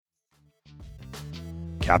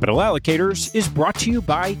Capital Allocators is brought to you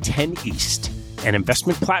by 10 East, an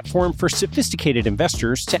investment platform for sophisticated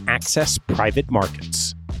investors to access private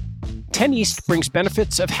markets. 10 East brings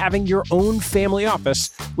benefits of having your own family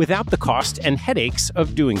office without the cost and headaches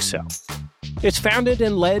of doing so. It's founded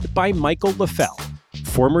and led by Michael LaFell,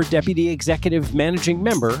 former Deputy Executive Managing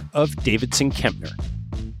Member of Davidson Kempner.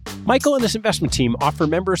 Michael and his investment team offer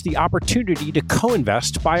members the opportunity to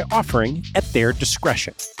co-invest by offering at their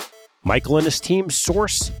discretion. Michael and his team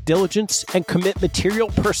source, diligence, and commit material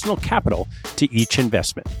personal capital to each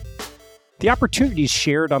investment. The opportunities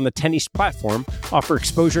shared on the 10 East platform offer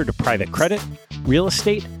exposure to private credit, real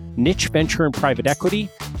estate, niche venture and private equity,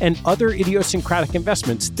 and other idiosyncratic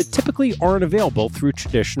investments that typically aren't available through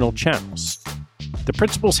traditional channels. The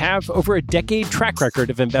principals have over a decade track record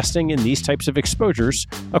of investing in these types of exposures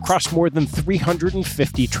across more than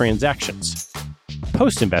 350 transactions.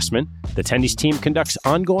 Post-investment, the 10 East team conducts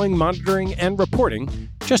ongoing monitoring and reporting,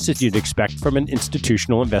 just as you'd expect from an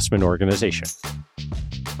institutional investment organization.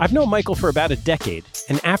 I've known Michael for about a decade,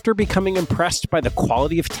 and after becoming impressed by the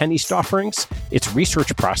quality of 10 East offerings, its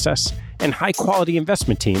research process, and high-quality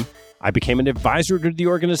investment team, I became an advisor to the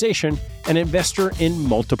organization and investor in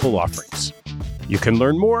multiple offerings. You can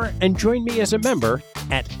learn more and join me as a member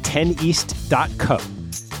at 10east.co.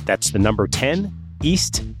 That's the number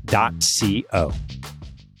 10east.co.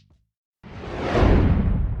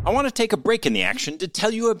 I want to take a break in the action to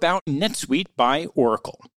tell you about NetSuite by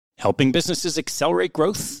Oracle, helping businesses accelerate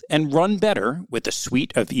growth and run better with a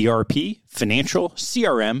suite of ERP, financial,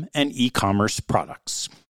 CRM, and e-commerce products.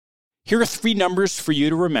 Here are three numbers for you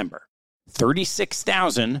to remember: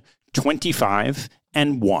 36,000, 25,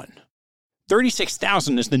 and 1.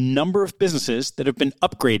 36,000 is the number of businesses that have been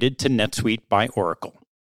upgraded to NetSuite by Oracle.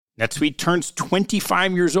 NetSuite turns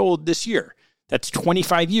 25 years old this year. That's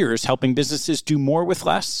 25 years helping businesses do more with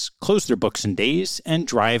less, close their books in days, and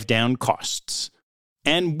drive down costs.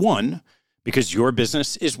 And 1, because your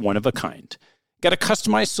business is one of a kind. Get a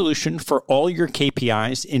customized solution for all your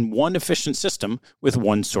KPIs in one efficient system with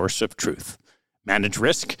one source of truth. Manage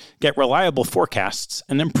risk, get reliable forecasts,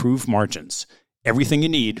 and improve margins. Everything you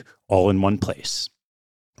need, all in one place.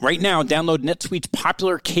 Right now, download NetSuite's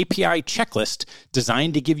popular KPI checklist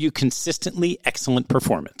designed to give you consistently excellent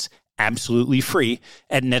performance, absolutely free,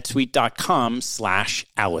 at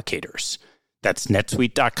netsuite.com/allocators. That's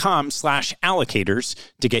netsuite.com/allocators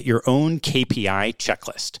to get your own KPI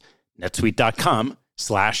checklist.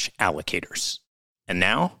 netsuite.com/allocators. And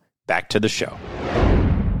now, back to the show.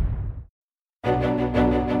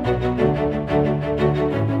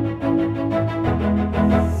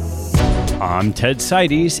 I'm Ted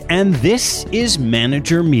Seides, and this is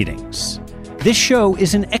Manager Meetings. This show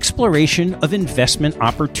is an exploration of investment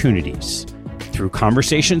opportunities. Through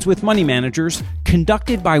conversations with money managers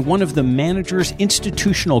conducted by one of the manager's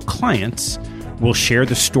institutional clients, we'll share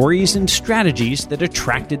the stories and strategies that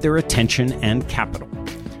attracted their attention and capital.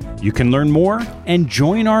 You can learn more and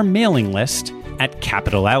join our mailing list at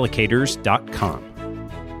capitalallocators.com.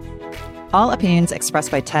 All opinions expressed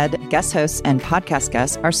by TED, guest hosts, and podcast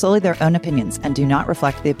guests are solely their own opinions and do not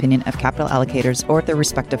reflect the opinion of Capital Allocators or their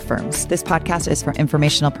respective firms. This podcast is for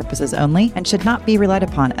informational purposes only and should not be relied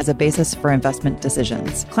upon as a basis for investment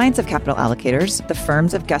decisions. Clients of Capital Allocators, the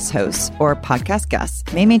firms of guest hosts, or podcast guests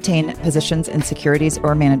may maintain positions in securities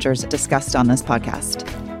or managers discussed on this podcast.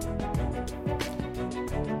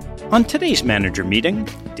 On today's Manager Meeting,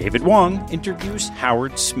 David Wong interviews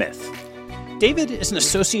Howard Smith. David is an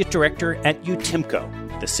associate director at Utimco,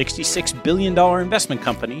 the $66 billion investment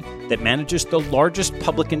company that manages the largest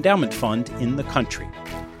public endowment fund in the country.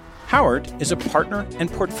 Howard is a partner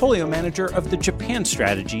and portfolio manager of the Japan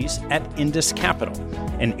strategies at Indus Capital,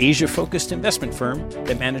 an Asia-focused investment firm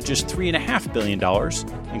that manages $3.5 billion,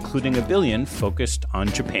 including $1 billion focused on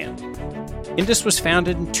Japan. Indus was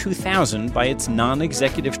founded in 2000 by its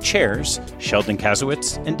non-executive chairs, Sheldon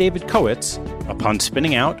Kasowitz and David Kowitz, upon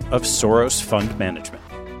spinning out of Soros Fund Management.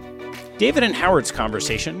 David and Howard's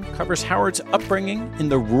conversation covers Howard's upbringing in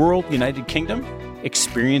the rural United Kingdom,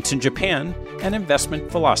 experience in Japan, and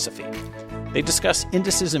investment philosophy. They discuss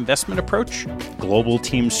Indus's investment approach, global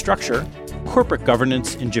team structure, corporate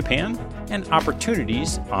governance in Japan, and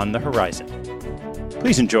opportunities on the horizon.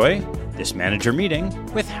 Please enjoy this Manager Meeting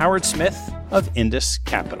with Howard Smith of Indus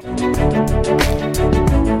Capital.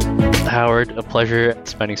 Howard, a pleasure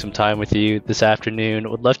spending some time with you this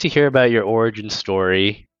afternoon. Would love to hear about your origin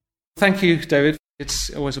story. Thank you, David.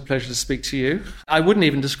 It's always a pleasure to speak to you. I wouldn't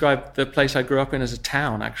even describe the place I grew up in as a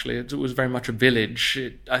town, actually. It was very much a village.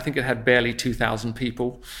 I think it had barely 2,000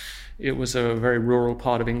 people. It was a very rural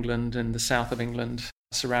part of England, in the south of England.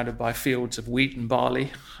 surrounded by fields of wheat and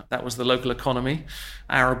barley. That was the local economy,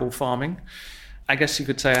 arable farming. I guess you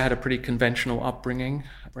could say I had a pretty conventional upbringing,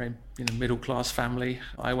 very middle-class family.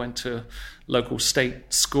 I went to local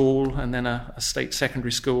state school and then a state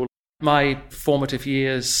secondary school. My formative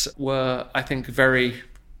years were, I think, very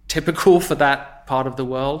typical for that part of the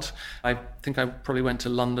world. I think I probably went to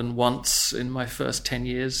London once in my first 10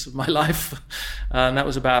 years of my life. And that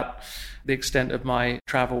was about the extent of my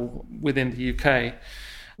travel within the UK.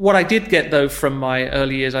 What I did get, though, from my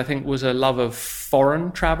early years, I think, was a love of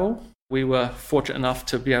foreign travel. We were fortunate enough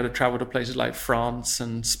to be able to travel to places like France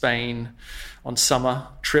and Spain on summer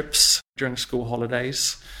trips during school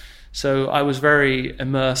holidays. So I was very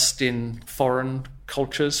immersed in foreign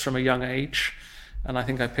cultures from a young age, and I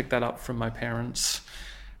think I picked that up from my parents.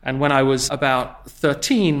 And when I was about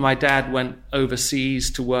 13, my dad went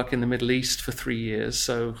overseas to work in the Middle East for 3 years.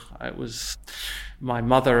 So it was my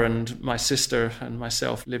mother and my sister and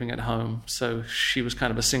myself living at home. So she was kind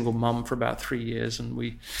of a single mum for about 3 years, and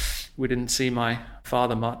we didn't see my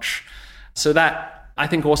father much. So that, I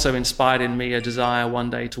think, also inspired in me a desire one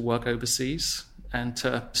day to work overseas and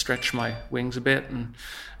to stretch my wings a bit and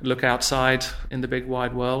look outside in the big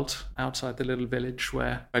wide world, outside the little village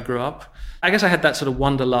where I grew up. I guess I had that sort of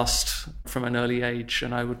wanderlust from an early age,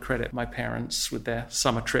 and I would credit my parents with their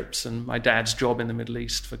summer trips and my dad's job in the Middle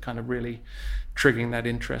East for kind of really triggering that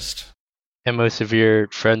interest. And most of your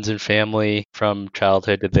friends and family from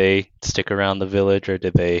childhood, did they stick around the village or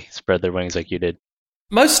did they spread their wings like you did?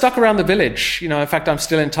 Most stuck around the village. In fact, I'm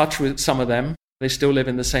still in touch with some of them. They still live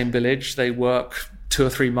in the same village. They work 2 or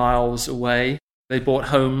 3 miles away. They bought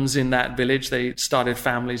homes in that village. They started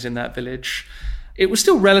families in that village. It was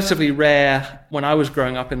still relatively rare when I was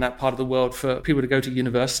growing up in that part of the world for people to go to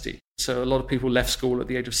university. So a lot of people left school at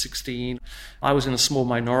the age of 16. I was in a small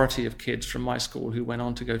minority of kids from my school who went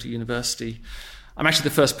on to go to university. I'm actually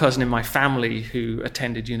the first person in my family who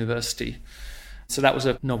attended university. So that was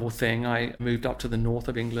a novel thing. I moved up to the north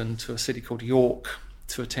of England to a city called York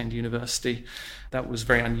to attend university. That was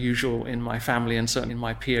very unusual in my family and certainly in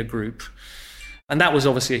my peer group. And that was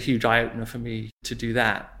obviously a huge eye-opener for me to do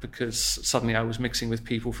that, because suddenly I was mixing with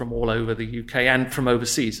people from all over the UK and from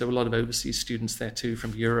overseas. There were a lot of overseas students there too,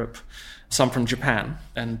 from Europe, some from Japan.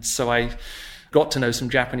 And so I got to know some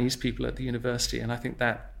Japanese people at the university, and I think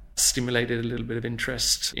that stimulated a little bit of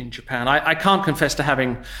interest in Japan. I can't confess to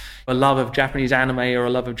having a love of Japanese anime or a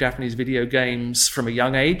love of Japanese video games from a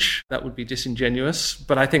young age. That would be disingenuous.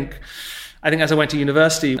 But I think as I went to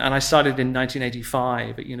university, and I started in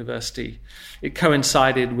 1985 at university, it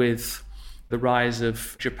coincided with the rise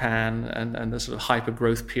of Japan and the sort of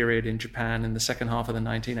hyper-growth period in Japan in the second half of the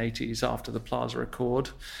 1980s after the Plaza Accord,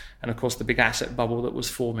 and of course the big asset bubble that was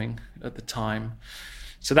forming at the time.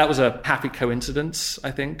 So that was a happy coincidence,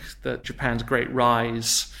 I think, that Japan's great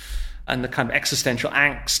rise and the kind of existential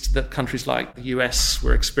angst that countries like the US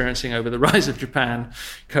were experiencing over the rise of Japan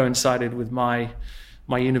coincided with my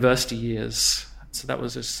university years. So that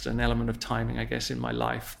was just an element of timing, I guess, in my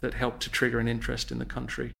life that helped to trigger an interest in the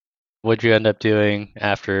country. What did you end up doing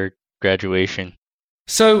after graduation?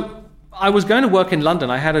 So I was going to work in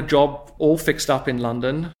London. I had a job all fixed up in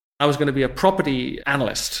London. I was going to be a property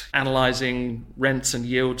analyst, analysing rents and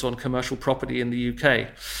yields on commercial property in the UK.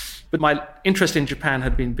 But my interest in Japan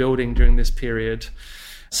had been building during this period.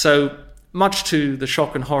 So much to the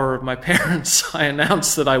shock and horror of my parents, I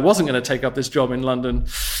announced that I wasn't going to take up this job in London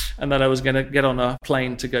and that I was going to get on a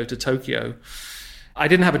plane to go to Tokyo. I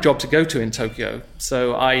didn't have a job to go to in Tokyo,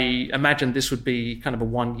 so I imagined this would be kind of a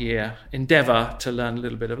 1-year endeavor to learn a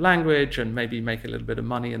little bit of language and maybe make a little bit of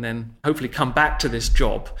money and then hopefully come back to this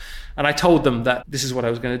job. And I told them that this is what I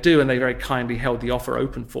was going to do, and they very kindly held the offer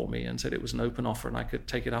open for me and said it was an open offer and I could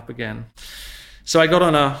take it up again. So I got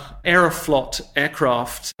on a Aeroflot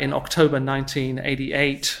aircraft in October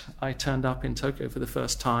 1988. I turned up in Tokyo for the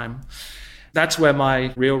first time. That's where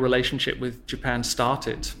my real relationship with Japan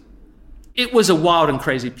started. It was a wild and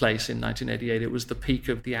crazy place in 1988. It was the peak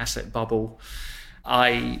of the asset bubble.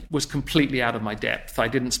 I was completely out of my depth. I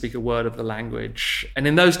didn't speak a word of the language. And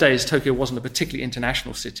in those days, Tokyo wasn't a particularly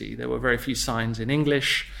international city. There were very few signs in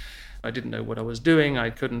English. I didn't know what I was doing.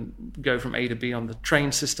 I couldn't go from A to B on the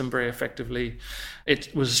train system very effectively.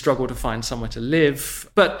 It was a struggle to find somewhere to live.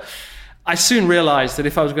 But I soon realized that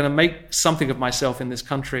if I was going to make something of myself in this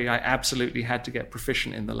country, I absolutely had to get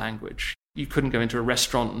proficient in the language. You couldn't go into a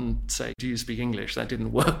restaurant and say, do you speak English? That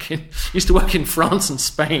didn't work. It used to work in France and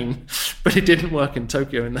Spain, but it didn't work in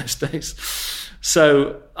Tokyo in those days.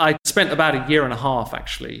 So I spent about 1.5 years,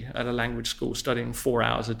 actually, at a language school studying 4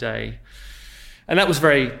 hours a day. And that was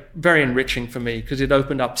very, very enriching for me because it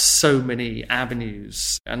opened up so many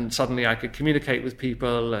avenues. And suddenly I could communicate with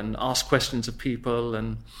people and ask questions of people.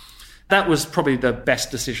 And that was probably the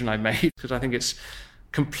best decision I made because I think it's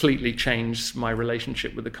completely changed my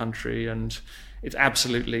relationship with the country. And it's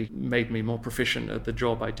absolutely made me more proficient at the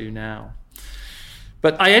job I do now.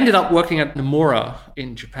 But I ended up working at Nomura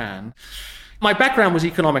in Japan. My background was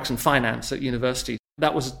economics and finance at university.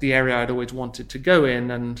 That was the area I'd always wanted to go in.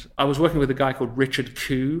 And I was working with a guy called Richard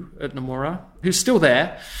Koo at Nomura, who's still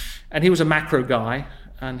there. And he was a macro guy.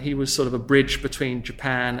 And he was sort of a bridge between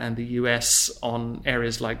Japan and the US on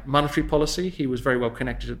areas like monetary policy. He was very well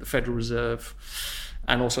connected at the Federal Reserve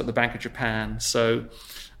and also at the Bank of Japan. So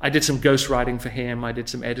I did some ghostwriting for him. I did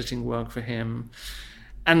some editing work for him.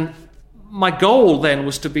 And my goal then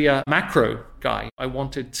was to be a macro guy. I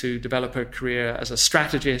wanted to develop a career as a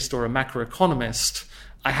strategist or a macroeconomist.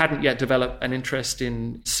 I hadn't yet developed an interest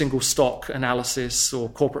in single stock analysis or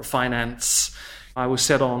corporate finance. I was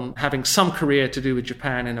set on having some career to do with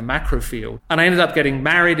Japan in a macro field. And I ended up getting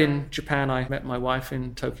married in Japan. I met my wife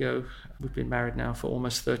in Tokyo. We've been married now for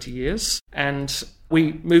almost 30 years. And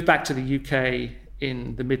we moved back to the UK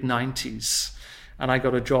in the mid-90s. And I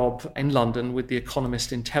got a job in London with the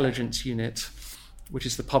Economist Intelligence Unit, which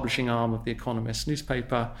is the publishing arm of the Economist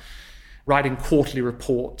newspaper, writing quarterly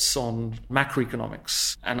reports on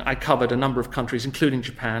macroeconomics. And I covered a number of countries, including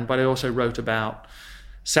Japan, but I also wrote about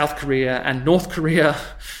South Korea and North Korea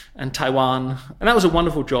and Taiwan. And that was a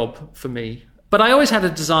wonderful job for me. But I always had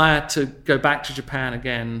a desire to go back to Japan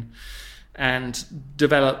again and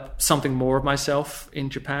develop something more of myself in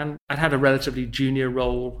Japan. I'd had a relatively junior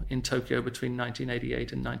role in Tokyo between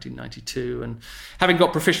 1988 and 1992. And having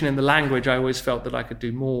got proficient in the language, I always felt that I could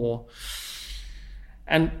do more.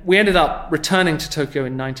 And we ended up returning to Tokyo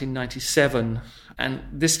in 1997. And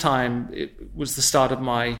this time, it was the start of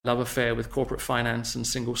my love affair with corporate finance and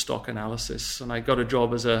single stock analysis. And I got a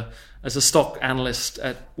job as a stock analyst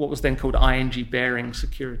at what was then called ING Baring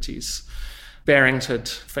Securities. Barings had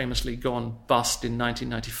famously gone bust in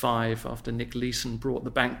 1995 after Nick Leeson brought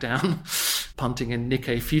the bank down, punting in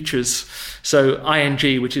Nikkei futures. So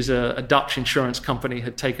ING, which is a Dutch insurance company,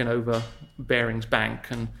 had taken over Barings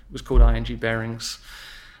Bank and was called ING Barings.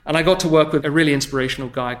 And I got to work with a really inspirational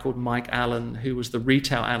guy called Mike Allen, who was the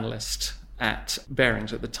retail analyst at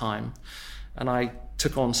Barings at the time. And I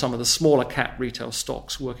took on some of the smaller cap retail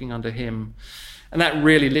stocks working under him. And that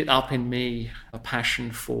really lit up in me a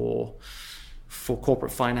passion for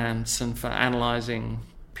corporate finance and for analyzing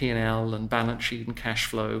P&L and balance sheet and cash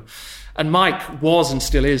flow. And Mike was and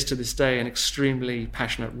still is to this day an extremely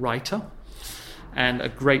passionate writer and a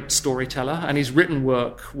great storyteller. And his written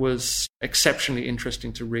work was exceptionally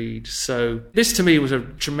interesting to read. So this to me was a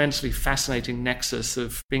tremendously fascinating nexus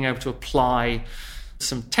of being able to apply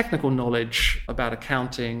some technical knowledge about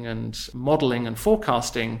accounting and modeling and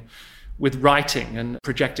forecasting with writing and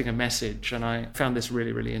projecting a message. And I found this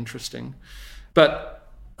really, really interesting. But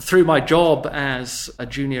through my job as a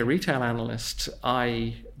junior retail analyst,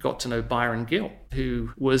 I got to know Byron Gill,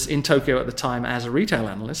 who was in Tokyo at the time as a retail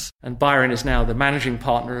analyst. And Byron is now the managing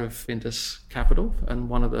partner of Indus Capital and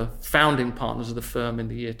one of the founding partners of the firm in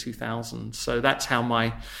the year 2000. So that's how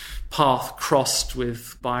my path crossed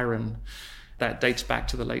with Byron. That dates back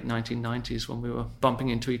to the late 1990s when we were bumping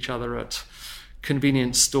into each other at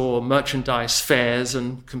convenience store merchandise fairs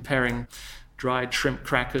and comparing dried shrimp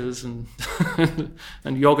crackers and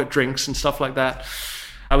and yogurt drinks and stuff like that.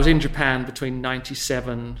 I was in Japan between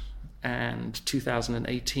 97 and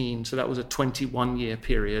 2018, so that was a 21-year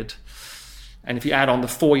period. And if you add on the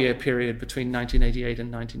 4-year period between 1988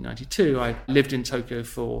 and 1992, I lived in Tokyo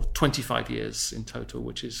for 25 years in total,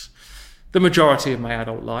 which is the majority of my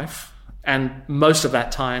adult life. And most of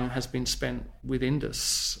that time has been spent with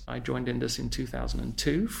Indus. I joined Indus in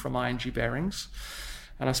 2002 from ING Barings.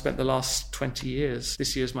 And I spent the last 20 years.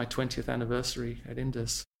 This year's my 20th anniversary at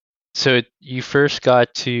Indus. So you first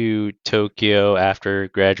got to Tokyo after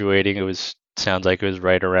graduating. Sounds like it was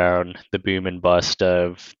right around the boom and bust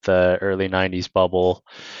of the early 90s bubble.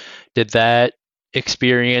 Did that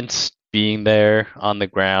experience being there on the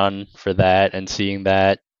ground for that and seeing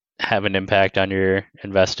that have an impact on your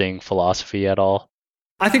investing philosophy at all?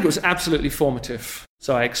 I think it was absolutely formative.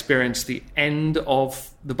 So I experienced the end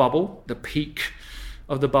of the bubble, the peak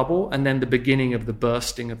of the bubble, and then the beginning of the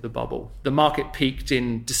bursting of the bubble. The market peaked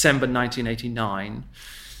in December 1989,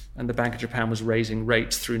 and the Bank of Japan was raising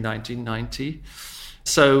rates through 1990.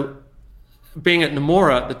 So being at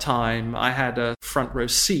Nomura at the time, I had a front row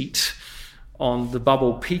seat on the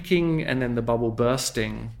bubble peaking and then the bubble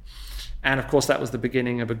bursting. And of course, that was the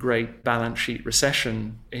beginning of a great balance sheet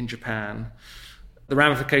recession in Japan. the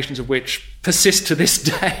ramifications of which persist to this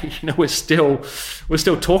day. We're still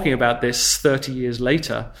talking about this 30 years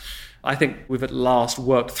later. I think we've at last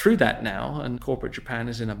worked through that now, and corporate Japan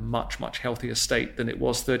is in a much, much healthier state than it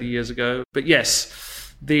was 30 years ago. But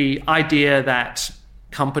yes, the idea that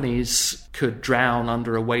companies could drown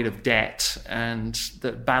under a weight of debt and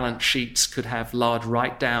that balance sheets could have large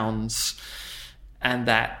write-downs and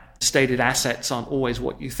that stated assets aren't always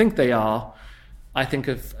what you think they are, I think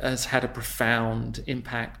has had a profound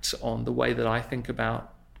impact on the way that I think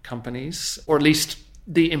about companies, or at least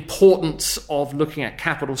the importance of looking at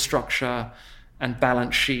capital structure and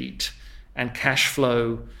balance sheet and cash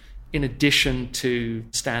flow in addition to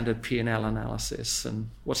standard P&L analysis and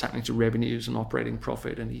what's happening to revenues and operating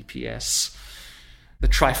profit and EPS. The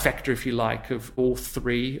trifecta, if you like, of all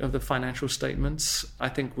three of the financial statements, I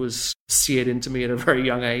think was seared into me at a very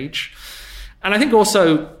young age. And I think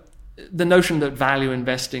also the notion that value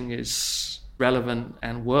investing is relevant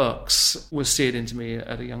and works was seared into me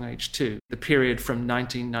at a young age too. The period from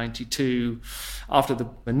 1992, after the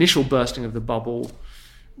initial bursting of the bubble,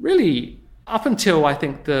 really up until I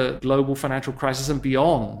think the global financial crisis and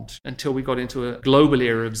beyond, until we got into a global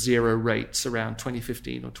era of zero rates around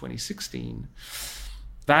 2015 or 2016,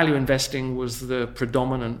 value investing was the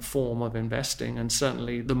predominant form of investing and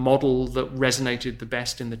certainly the model that resonated the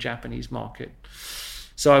best in the Japanese market.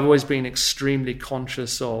 So I've always been extremely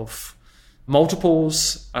conscious of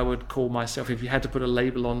multiples. I would call myself, if you had to put a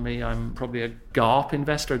label on me, I'm probably a GARP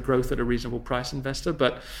investor, a growth at a reasonable price investor.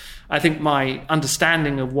 But I think my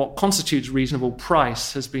understanding of what constitutes reasonable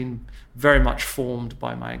price has been very much formed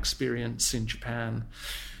by my experience in Japan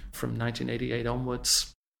from 1988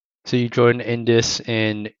 onwards. So you joined Indus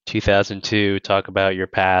in 2002. Talk about your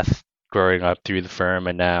path growing up through the firm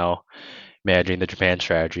and now managing the Japan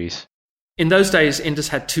strategies. In those days, Indus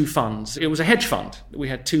had two funds. It was a hedge fund. We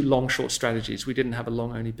had two long-short strategies. We didn't have a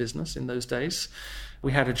long-only business in those days.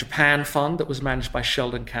 We had a Japan fund that was managed by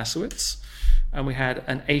Sheldon Kasowitz, and we had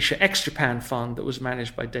an Asia ex-Japan fund that was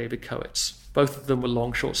managed by David Kowitz. Both of them were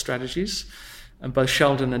long-short strategies, and both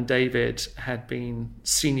Sheldon and David had been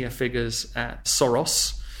senior figures at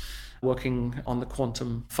Soros, working on the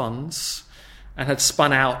quantum funds, and had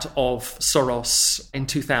spun out of Soros in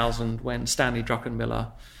 2000 when Stanley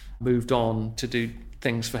Druckenmiller moved on to do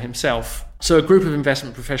things for himself. So a group of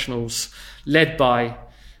investment professionals led by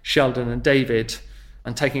Sheldon and David,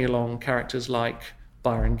 and taking along characters like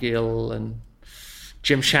Byron Gill and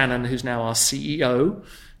Jim Shannon, who's now our CEO,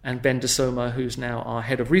 and Ben DeSoma, who's now our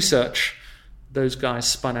head of research. Those guys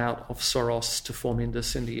spun out of Soros to form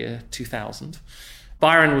Indus in the year 2000.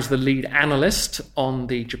 Byron was the lead analyst on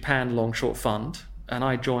the Japan Long-Short Fund, and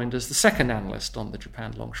I joined as the second analyst on the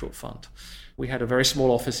Japan Long-Short Fund. We had a very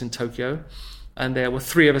small office in Tokyo, and there were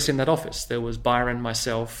three of us in that office. There was Byron,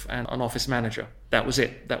 myself, and an office manager. That was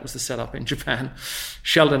it. That was the setup in Japan.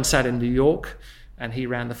 Sheldon sat in New York, and he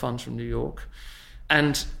ran the funds from New York.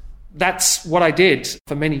 And that's what I did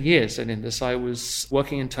for many years at Indus. I was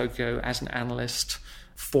working in Tokyo as an analyst,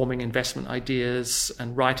 forming investment ideas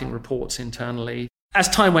and writing reports internally. As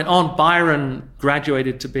time went on, Byron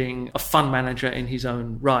graduated to being a fund manager in his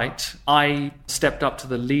own right. I stepped up to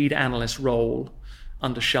the lead analyst role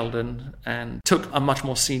under Sheldon and took a much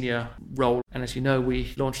more senior role. And as you know,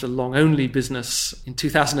 we launched a long-only business in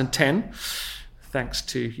 2010, thanks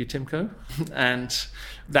to Utimco. And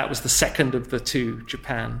that was the second of the two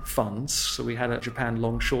Japan funds. So we had a Japan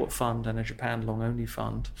long-short fund and a Japan long-only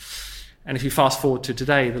fund. And if you fast forward to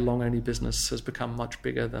today, the long-only business has become much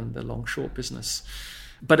bigger than the long-short business.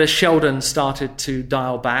 But as Sheldon started to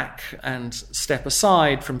dial back and step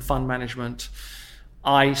aside from fund management,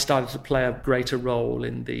 I started to play a greater role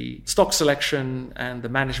in the stock selection and the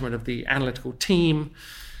management of the analytical team.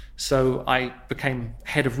 So I became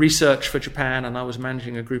head of research for Japan, and I was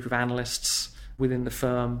managing a group of analysts within the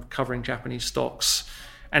firm covering Japanese stocks,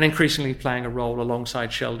 and increasingly playing a role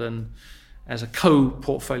alongside Sheldon as a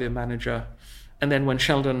co-portfolio manager. And then when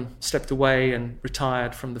Sheldon stepped away and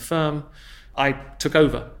retired from the firm, I took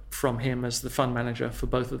over from him as the fund manager for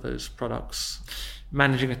both of those products,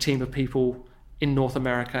 managing a team of people in North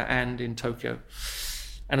America and in Tokyo.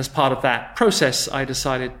 And as part of that process, I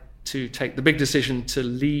decided to take the big decision to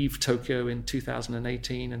leave Tokyo in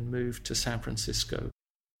 2018 and move to San Francisco.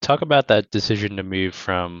 Talk about that decision to move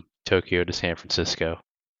from Tokyo to San Francisco.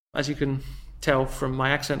 As you can tell from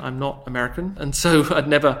my accent, I'm not American, and so I'd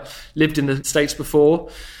never lived in the States before.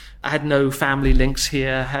 I had no family links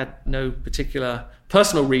here, had no particular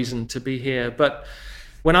personal reason to be here. But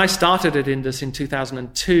when I started at Indus in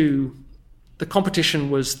 2002, the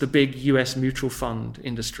competition was the big US mutual fund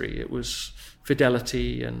industry. It was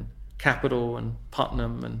Fidelity and Capital and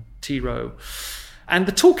Putnam and T. Rowe. And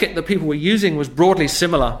the toolkit that people were using was broadly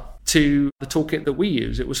similar to the toolkit that we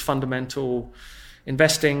use. It was fundamental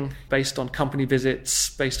investing based on company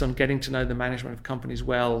visits, based on getting to know the management of companies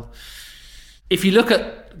well. If you look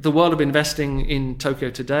at the world of investing in Tokyo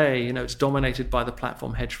today, it's dominated by the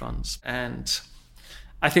platform hedge funds. And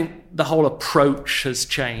I think the whole approach has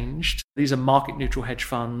changed. These are market neutral hedge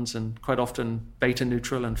funds and quite often beta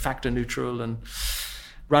neutral and factor neutral and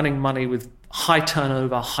running money with high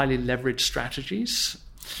turnover, highly leveraged strategies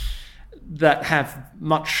that have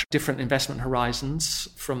much different investment horizons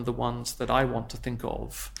from the ones that I want to think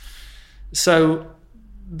of. So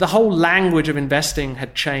the whole language of investing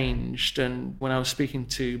had changed. And when I was speaking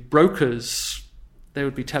to brokers, they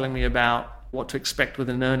would be telling me about what to expect with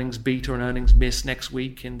an earnings beat or an earnings miss next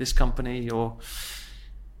week in this company, or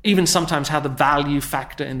even sometimes how the value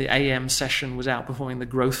factor in the AM session was outperforming the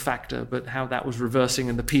growth factor, but how that was reversing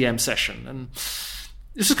in the PM session. And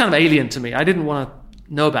this was kind of alien to me. I didn't want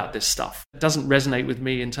to know about this stuff. It doesn't resonate with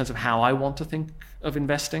me in terms of how I want to think of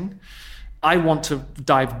investing. I want to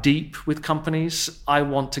dive deep with companies. I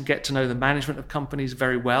want to get to know the management of companies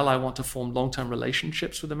very well. I want to form long-term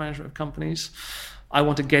relationships with the management of companies. I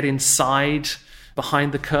want to get inside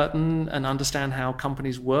behind the curtain and understand how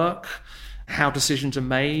companies work, how decisions are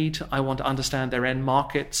made. I want to understand their end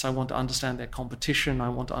markets. I want to understand their competition. I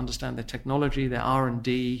want to understand their technology, their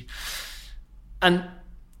R&D. And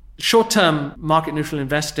short-term market neutral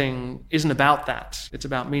investing isn't about that. It's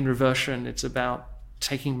about mean reversion. It's about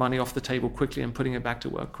taking money off the table quickly and putting it back to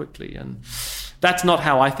work quickly. And that's not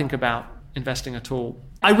how I think about investing at all.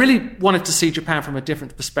 I really wanted to see Japan from a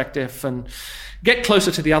different perspective and get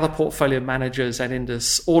closer to the other portfolio managers at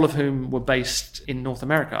Indus, all of whom were based in North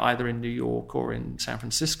America, either in New York or in San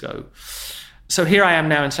Francisco. So here I am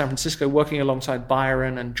now in San Francisco working alongside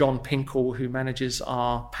Byron and John Pinkle, who manages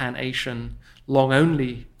our Pan-Asian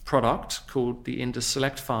long-only product called the Indus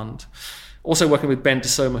Select Fund. Also working with Ben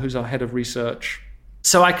DeSoma, who's our head of research.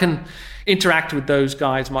 So I can interact with those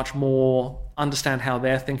guys much more, understand how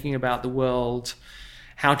they're thinking about the world,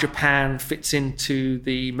 how Japan fits into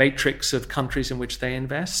the matrix of countries in which they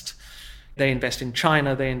invest. They invest in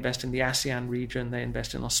China, they invest in the ASEAN region, they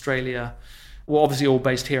invest in Australia. We're obviously all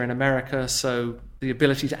based here in America, so the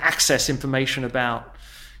ability to access information about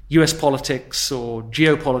US politics or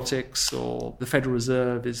geopolitics or the Federal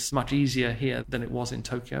Reserve is much easier here than it was in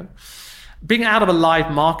Tokyo. Being out of a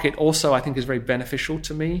live market also, I think, is very beneficial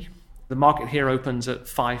to me. The market here opens at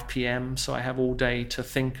 5 p.m., so I have all day to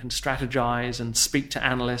think and strategize and speak to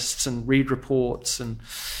analysts and read reports and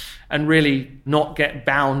really not get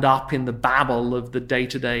bound up in the babble of the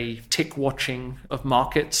day-to-day tick-watching of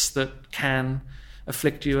markets that can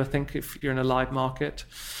afflict you, I think, if you're in a live market.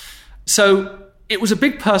 So it was a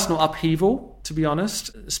big personal upheaval, to be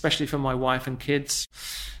honest, especially for my wife and kids.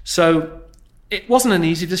 So it wasn't an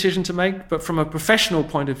easy decision to make, but from a professional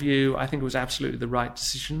point of view, I think it was absolutely the right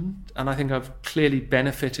decision. And I think I've clearly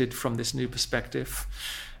benefited from this new perspective.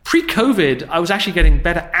 Pre-COVID, I was actually getting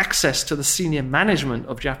better access to the senior management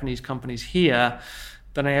of Japanese companies here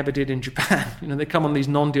than I ever did in Japan. They come on these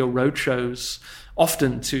non-deal roadshows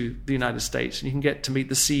often to the United States, and you can get to meet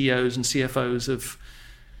the CEOs and CFOs of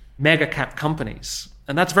mega cap companies.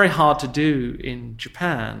 And that's very hard to do in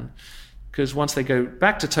Japan, because once they go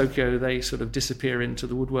back to Tokyo, they sort of disappear into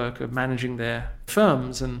the woodwork of managing their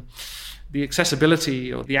firms. And the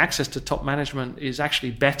accessibility or the access to top management is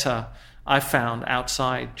actually better, I've found,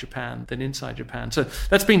 outside Japan than inside Japan. So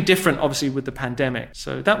that's been different, obviously, with the pandemic.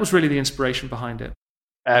 So that was really the inspiration behind it.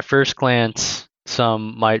 At first glance,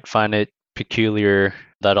 some might find it peculiar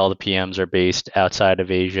that all the PMs are based outside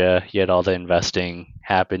of Asia, yet all the investing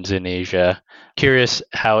happens in Asia. Curious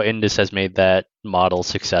how Indus has made that model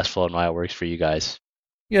successful and why it works for you guys.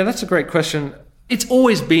 Yeah, that's a great question. It's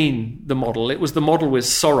always been the model. It was the model with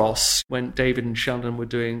Soros when David and Sheldon were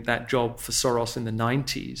doing that job for Soros in the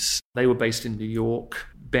 90s. They were based in New York.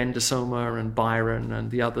 Ben DeSoma and Byron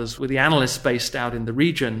and the others were the analysts based out in the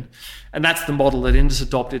region. And that's the model that Indus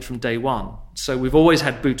adopted from day one. So we've always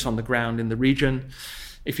had boots on the ground in the region.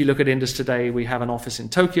 If you look at Indus today, we have an office in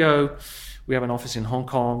Tokyo, we have an office in Hong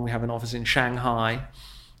Kong, we have an office in Shanghai.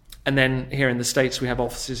 And then here in the States, we have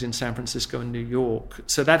offices in San Francisco and New York.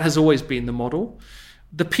 So that has always been the model.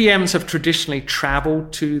 The PMs have traditionally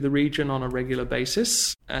traveled to the region on a regular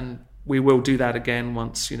basis, and we will do that again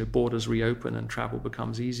once borders reopen and travel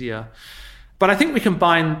becomes easier. But I think we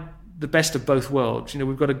combine the best of both worlds.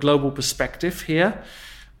 We've got a global perspective here.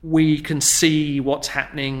 We can see what's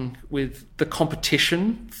happening with the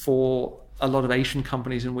competition for a lot of Asian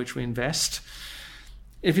companies in which we invest.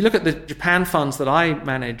 If you look at the Japan funds that I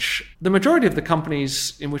manage, the majority of the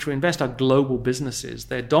companies in which we invest are global businesses.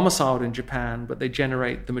 They're domiciled in Japan, but they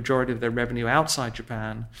generate the majority of their revenue outside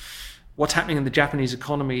Japan. What's happening in the Japanese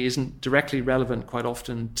economy isn't directly relevant quite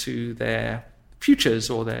often to their futures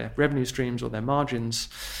or their revenue streams or their margins.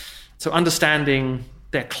 So understanding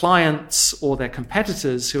their clients or their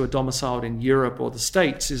competitors who are domiciled in Europe or the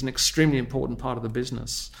States is an extremely important part of the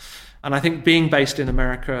business. And I think being based in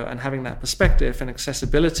America and having that perspective and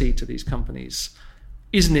accessibility to these companies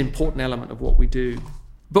is an important element of what we do.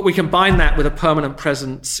 But we combine that with a permanent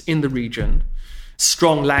presence in the region,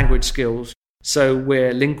 strong language skills. So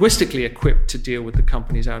we're linguistically equipped to deal with the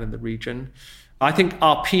companies out in the region. I think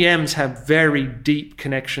our PMs have very deep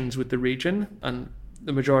connections with the region, and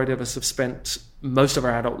the majority of us have spent most of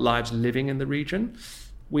our adult lives living in the region.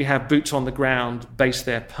 We have boots on the ground based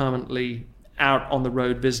there permanently, out on the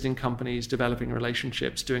road visiting companies, developing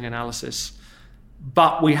relationships, doing analysis.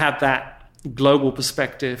 But we have that global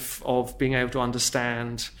perspective of being able to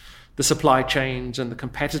understand the supply chains and the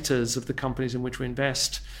competitors of the companies in which we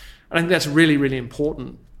invest. And I think that's really, really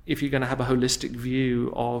important if you're going to have a holistic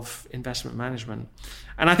view of investment management.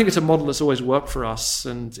 And I think it's a model that's always worked for us,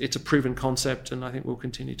 and it's a proven concept, and I think will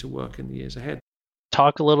continue to work in the years ahead.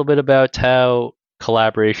 Talk a little bit about how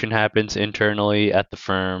collaboration happens internally at the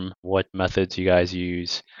firm, what methods you guys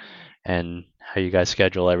use, and how you guys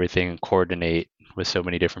schedule everything and coordinate with so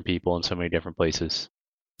many different people in so many different places.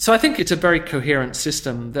 So I think it's a very coherent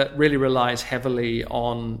system that really relies heavily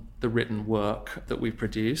on the written work that we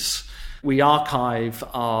produce. We archive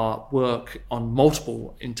our work on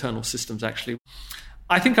multiple internal systems, actually.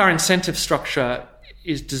 I think our incentive structure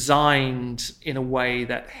is designed in a way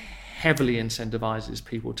that heavily incentivizes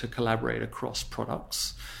people to collaborate across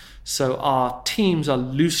products. So our teams are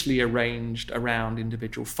loosely arranged around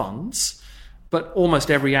individual funds, but almost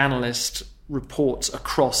every analyst reports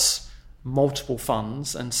across multiple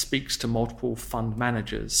funds and speaks to multiple fund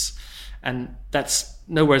managers. And that's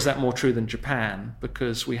nowhere is that more true than Japan,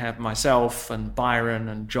 because we have myself and Byron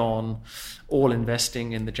and John all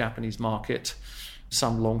investing in the Japanese market,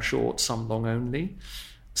 some long short, some long only.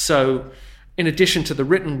 So in addition to the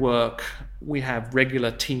written work, we have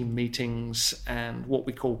regular team meetings and what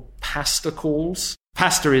we call PASTA calls.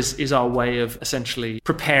 PASTA is our way of essentially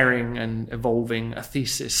preparing and evolving a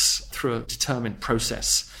thesis through a determined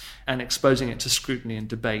process and exposing it to scrutiny and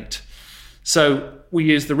debate. So we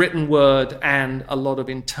use the written word and a lot of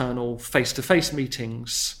internal face-to-face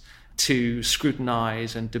meetings to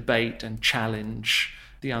scrutinize and debate and challenge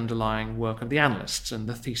the underlying work of the analysts and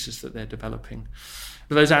the thesis that they're developing.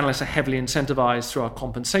 But those analysts are heavily incentivized through our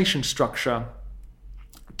compensation structure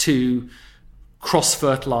to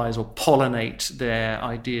cross-fertilize or pollinate their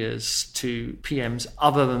ideas to PMs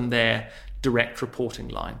other than their direct reporting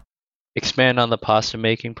line. Expand on the pasta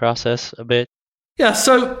making process a bit. Yeah,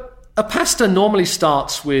 so a pasta normally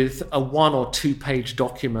starts with a 1 or 2 page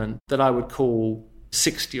document that I would call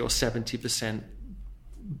 60 or 70%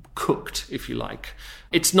 cooked, if you like.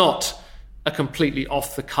 It's not a completely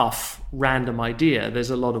off-the-cuff random idea. There's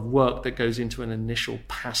a lot of work that goes into an initial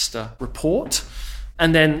pasta report.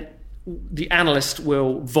 And then the analyst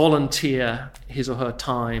will volunteer his or her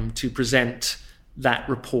time to present that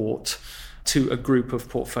report to a group of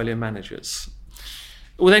portfolio managers.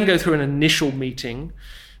 We'll then go through an initial meeting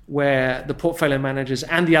where the portfolio managers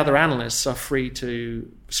and the other analysts are free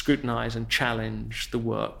to scrutinize and challenge the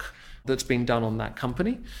work that's been done on that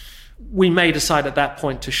company. We may decide at that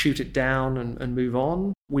point to shoot it down and move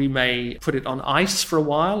on. We may put it on ice for a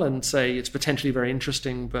while and say it's potentially very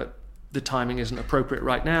interesting, but the timing isn't appropriate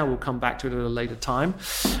right now. We'll come back to it at a later time.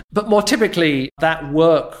 But more typically, that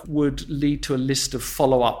work would lead to a list of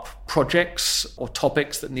follow-up projects or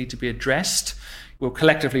topics that need to be addressed. We'll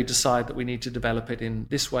collectively decide that we need to develop it in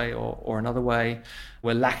this way or another way.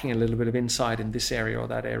 We're lacking a little bit of insight in this area or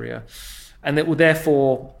that area. And it will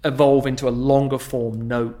therefore evolve into a longer form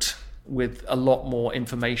note with a lot more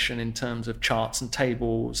information in terms of charts and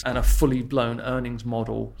tables and a fully blown earnings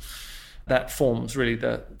model that forms really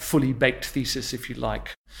the fully baked thesis, if you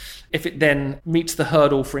like. If it then meets the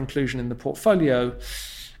hurdle for inclusion in the portfolio,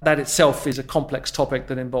 that itself is a complex topic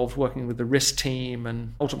that involves working with the risk team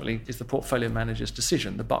and ultimately is the portfolio manager's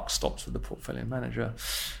decision. The buck stops with the portfolio manager.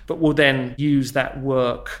 But we'll then use that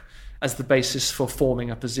work as the basis for forming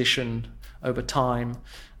a position over time.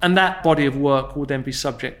 And that body of work will then be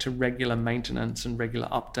subject to regular maintenance and regular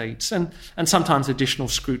updates and sometimes additional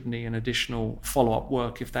scrutiny and additional follow-up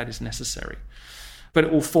work if that is necessary. But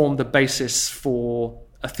it will form the basis for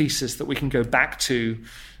a thesis that we can go back to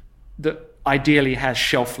that ideally has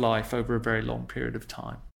shelf life over a very long period of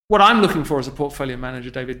time. What I'm looking for as a portfolio manager,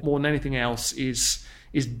 David, more than anything else, is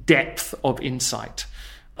is depth of insight.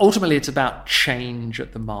 Ultimately, it's about change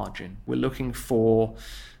at the margin. We're looking for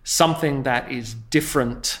something that is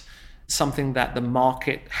different, something that the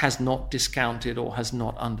market has not discounted or has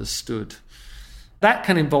not understood. That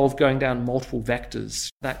can involve going down multiple vectors.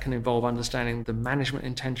 That can involve understanding the management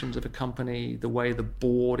intentions of a company, the way the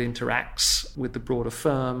board interacts with the broader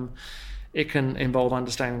firm. It can involve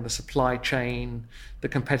understanding the supply chain, the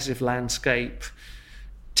competitive landscape.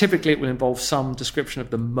 Typically, it will involve some description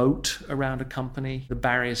of the moat around a company, the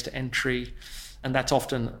barriers to entry. And that's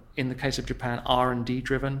often, in the case of Japan, R&D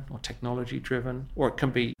driven or technology driven, or it can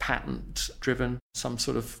be patent driven, some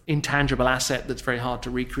sort of intangible asset that's very hard to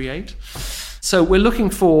recreate. So we're looking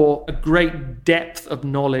for a great depth of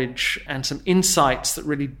knowledge and some insights that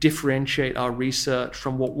really differentiate our research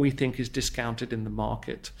from what we think is discounted in the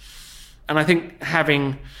market. And I think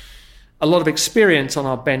having a lot of experience on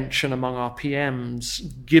our bench and among our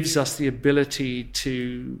PMs gives us the ability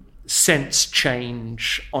to sense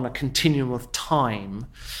change on a continuum of time,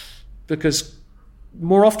 because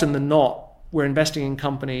more often than not, we're investing in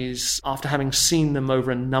companies after having seen them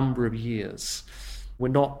over a number of years. We're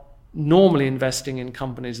not normally investing in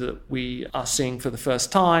companies that we are seeing for the first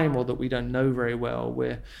time or that we don't know very well.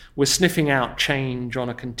 We're sniffing out change on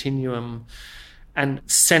a continuum and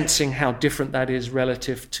sensing how different that is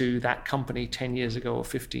relative to that company 10 years ago or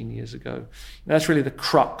 15 years ago. And that's really the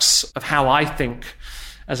crux of how I think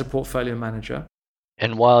as a portfolio manager.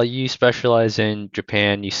 And while you specialize in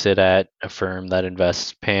Japan, you sit at a firm that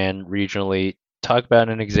invests pan-regionally. Talk about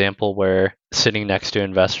an example where sitting next to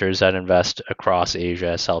investors that invest across Asia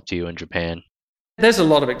has helped you in Japan. There's a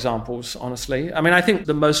lot of examples, honestly. I mean, I think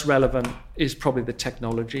the most relevant is probably the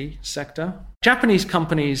technology sector. Japanese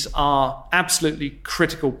companies are absolutely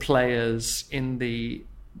critical players in the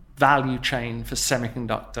value chain for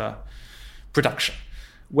semiconductor production,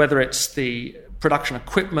 whether it's the production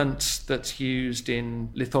equipment that's used in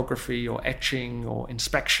lithography or etching or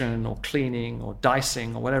inspection or cleaning or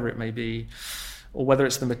dicing or whatever it may be, or whether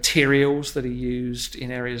it's the materials that are used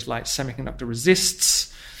in areas like semiconductor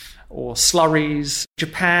resists or slurries.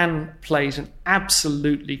 Japan plays an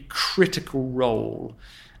absolutely critical role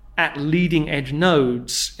at leading edge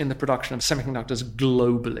nodes in the production of semiconductors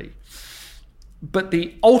globally. But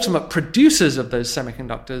the ultimate producers of those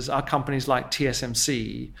semiconductors are companies like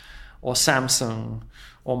TSMC or Samsung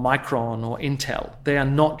or Micron or Intel. They are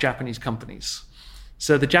not Japanese companies.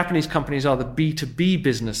 So the Japanese companies are the B2B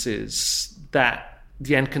businesses that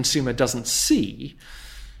the end consumer doesn't see.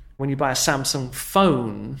 When you buy a Samsung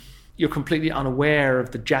phone, you're completely unaware of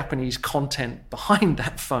the Japanese content behind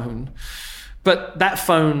that phone. But that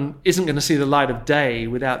phone isn't going to see the light of day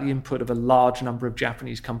without the input of a large number of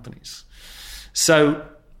Japanese companies. So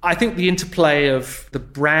I think the interplay of the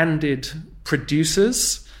branded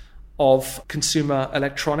producers of consumer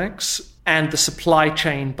electronics and the supply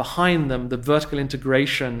chain behind them, the vertical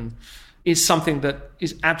integration, is something that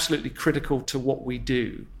is absolutely critical to what we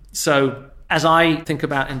do. So as I think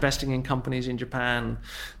about investing in companies in Japan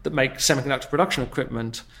that make semiconductor production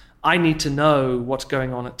equipment, I need to know what's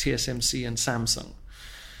going on at TSMC and Samsung.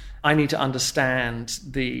 I need to understand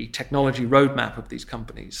the technology roadmap of these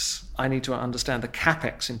companies. I need to understand the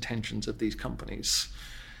CapEx intentions of these companies.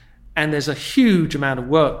 And there's a huge amount of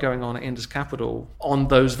work going on at Indus Capital on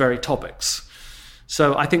those very topics.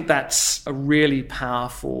 So I think that's a really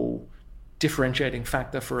powerful differentiating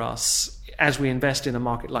factor for us as we invest in a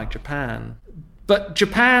market like Japan. But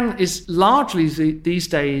Japan is largely these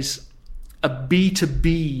days a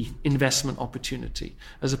B2B investment opportunity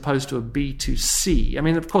as opposed to a B2C. I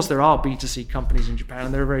mean, of course, there are B2C companies in Japan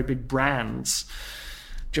and there are very big brands.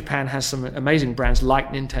 Japan has some amazing brands like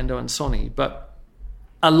Nintendo and Sony, but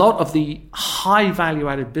a lot of the high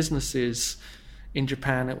value-added businesses in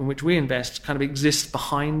Japan in which we invest kind of exist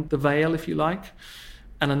behind the veil, if you like,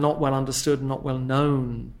 and are not well understood and not well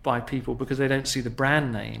known by people because they don't see the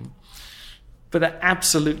brand name. But they're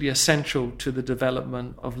absolutely essential to the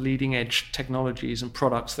development of leading-edge technologies and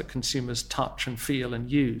products that consumers touch and feel and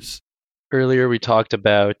use. Earlier, we talked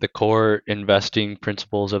about the core investing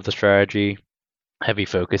principles of the strategy, heavy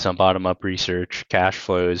focus on bottom-up research, cash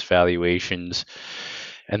flows, valuations,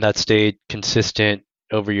 and that stayed consistent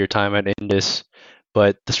over your time at Indus.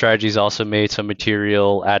 But the strategy's also made some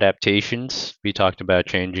material adaptations. We talked about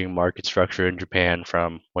changing market structure in Japan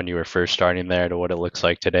from when you were first starting there to what it looks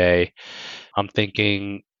like today. I'm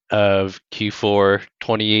thinking of Q4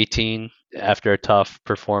 2018, after a tough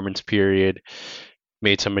performance period,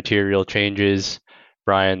 made some material changes.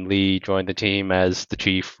 Brian Lee joined the team as the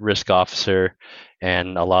chief risk officer,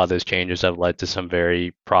 and a lot of those changes have led to some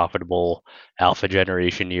very profitable alpha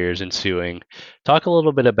generation years ensuing. Talk a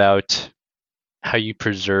little bit about how you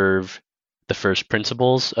preserve the first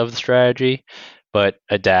principles of the strategy, but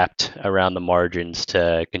adapt around the margins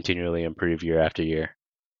to continually improve year after year.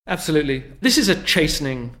 Absolutely. This is a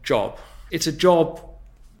chastening job. It's a job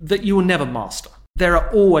that you will never master. There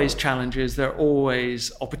are always challenges, there are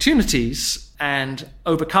always opportunities, and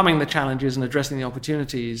overcoming the challenges and addressing the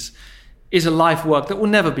opportunities is a life work that will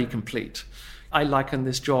never be complete. I liken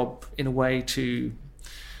this job in a way to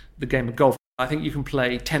the game of golf. I think you can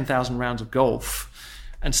play 10,000 rounds of golf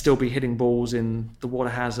and still be hitting balls in the water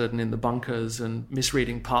hazard and in the bunkers and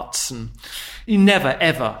misreading putts, and you never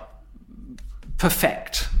ever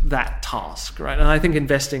perfect that task, right? And I think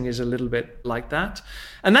investing is a little bit like that.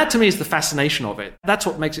 And that to me is the fascination of it. That's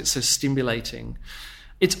what makes it so stimulating.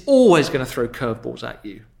 It's always going to throw curveballs at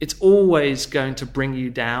you. It's always going to bring you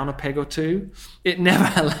down a peg or two. It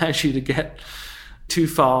never allows you to get too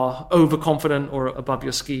far overconfident or above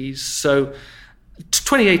your skis. So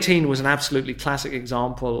 2018 was an absolutely classic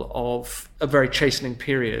example of a very chastening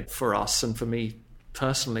period for us and for me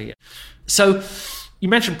personally. So you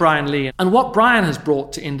mentioned Brian Lee, and what Brian has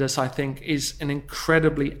brought to Indus, I think, is an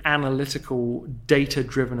incredibly analytical,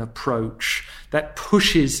 data-driven approach that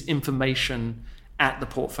pushes information at the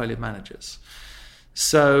portfolio managers.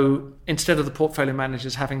 So instead of the portfolio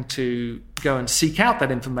managers having to go and seek out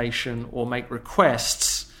that information or make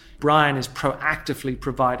requests, Brian is proactively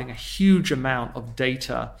providing a huge amount of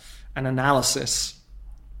data and analysis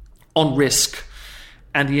on risk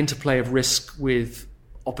and the interplay of risk with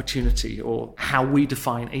opportunity, or how we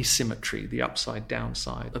define asymmetry, the upside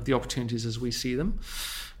downside of the opportunities as we see them.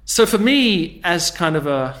 So for me, as kind of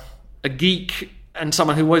a geek and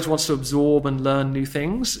someone who always wants to absorb and learn new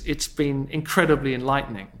things, it's been incredibly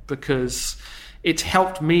enlightening because it's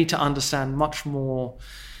helped me to understand much more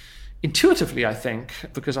intuitively, I think,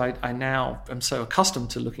 because I now am so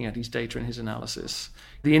accustomed to looking at his data and his analysis,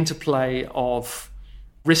 the interplay of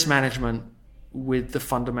risk management with the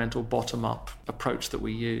fundamental bottom-up approach that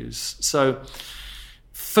we use. So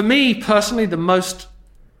for me personally, the most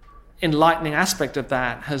enlightening aspect of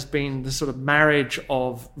that has been the sort of marriage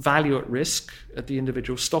of value at risk at the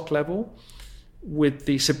individual stock level with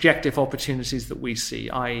the subjective opportunities that we see,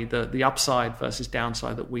 i.e. the upside versus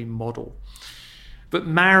downside that we model. But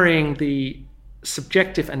marrying the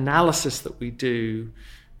subjective analysis that we do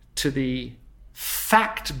to the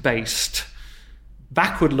fact-based,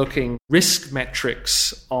 backward-looking risk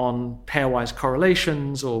metrics on pairwise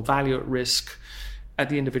correlations or value at risk at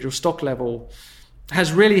the individual stock level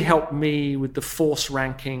has really helped me with the force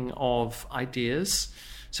ranking of ideas.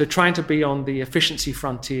 So trying to be on the efficiency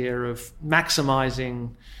frontier of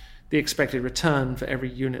maximizing the expected return for every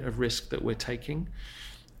unit of risk that we're taking.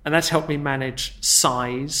 And that's helped me manage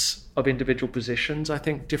size of individual positions, I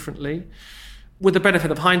think, differently. With the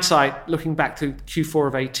benefit of hindsight, looking back to Q4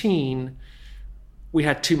 of 18, we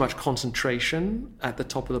had too much concentration at the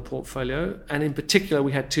top of the portfolio. And in particular,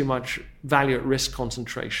 we had too much value at risk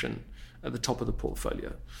concentration at the top of the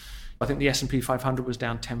portfolio. I think the S&P 500 was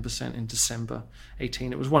down 10% in December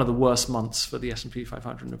 18. It was one of the worst months for the S&P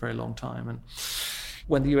 500 in a very long time. And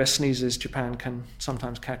when the US sneezes, Japan can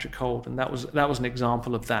sometimes catch a cold. And that was an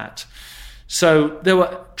example of that. So there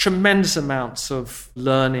were tremendous amounts of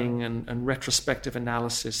learning and retrospective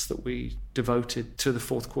analysis that we devoted to the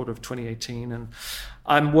fourth quarter of 2018. And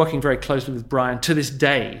I'm working very closely with Brian to this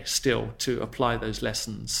day still to apply those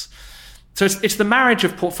lessons. So it's the marriage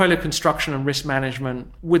of portfolio construction and risk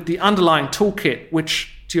management with the underlying toolkit,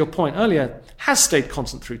 which, to your point earlier, has stayed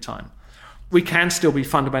constant through time. We can still be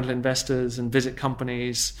fundamental investors and visit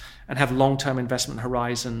companies and have long-term investment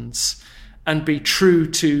horizons and be true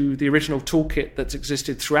to the original toolkit that's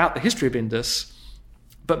existed throughout the history of Indus,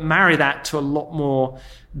 but marry that to a lot more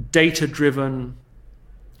data-driven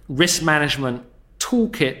risk management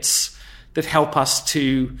toolkits that help us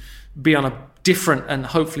to be on a different and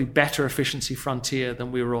hopefully better efficiency frontier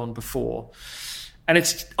than we were on before. And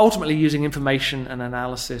it's ultimately using information and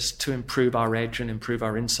analysis to improve our edge and improve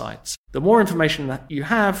our insights. The more information that you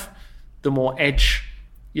have, the more edge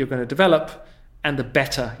you're going to develop, and the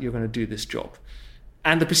better you're going to do this job.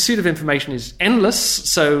 And the pursuit of information is endless,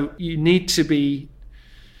 so you need to be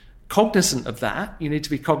cognizant of that. You need to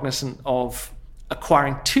be cognizant of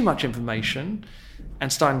acquiring too much information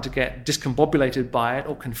and starting to get discombobulated by it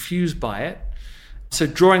or confused by it. So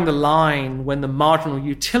drawing the line when the marginal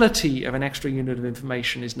utility of an extra unit of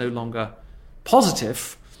information is no longer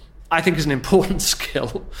positive, I think is an important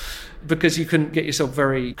skill, because you can get yourself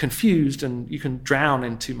very confused and you can drown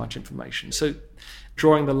in too much information. So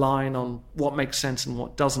drawing the line on what makes sense and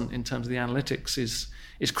what doesn't in terms of the analytics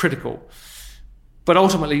is critical. But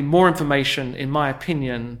ultimately, more information, in my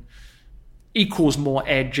opinion, equals more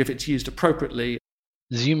edge if it's used appropriately.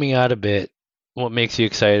 Zooming out a bit, what makes you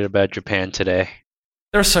excited about Japan today?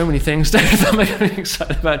 There are so many things that make me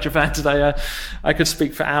excited about Japan today. I could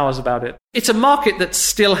speak for hours about it. It's a market that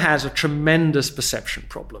still has a tremendous perception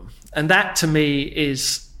problem. And that, to me,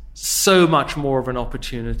 is so much more of an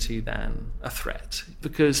opportunity than a threat,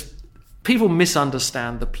 because people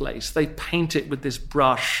misunderstand the place. They paint it with this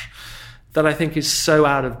brush that I think is so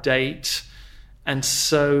out of date and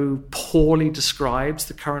so poorly describes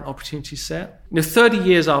the current opportunity set. 30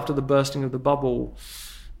 years after the bursting of the bubble,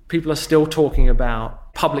 people are still talking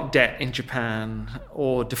about public debt in Japan,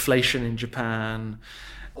 or deflation in Japan,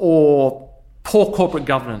 or poor corporate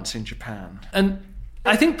governance in Japan. And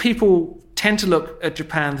I think people tend to look at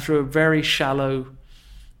Japan through a very shallow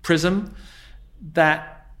prism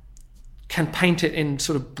that can paint it in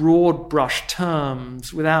sort of broad brush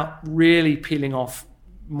terms without really peeling off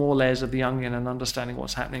more layers of the onion and understanding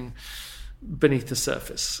what's happening beneath the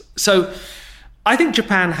surface. So I think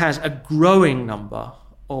Japan has a growing number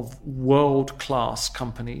of world-class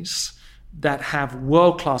companies that have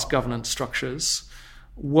world-class governance structures,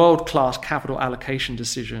 world-class capital allocation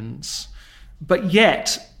decisions, but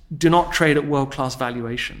yet do not trade at world-class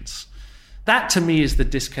valuations. That, to me, is the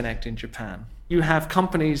disconnect in Japan. You have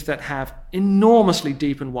companies that have enormously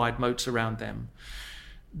deep and wide moats around them,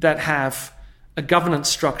 that have a governance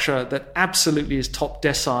structure that absolutely is top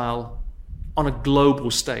decile on a global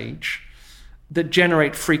stage, that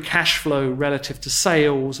generate free cash flow relative to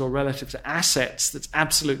sales or relative to assets that's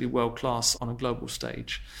absolutely world-class on a global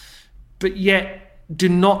stage, but yet do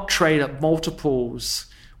not trade at multiples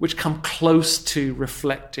which come close to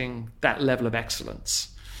reflecting that level of excellence.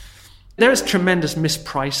 There is tremendous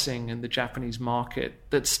mispricing in the Japanese market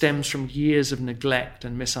that stems from years of neglect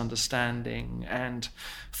and misunderstanding and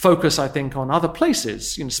focus, I think, on other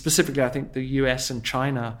places. Specifically, I think the US and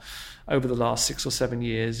China over the last 6 or 7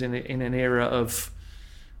 years in an era of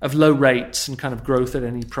low rates and kind of growth at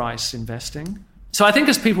any price investing. So I think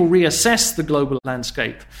as people reassess the global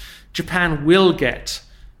landscape, Japan will get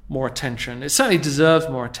more attention. It certainly deserves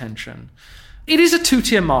more attention. It is a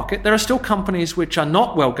two-tier market. There are still companies which are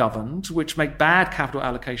not well governed, which make bad capital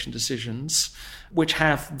allocation decisions, which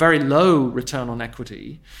have very low return on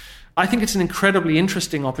equity. I think it's an incredibly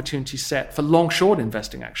interesting opportunity set for long-short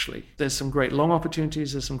investing, actually. There's some great long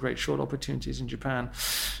opportunities, there's some great short opportunities in Japan.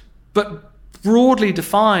 But broadly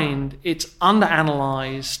defined, it's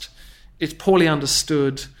underanalyzed, it's poorly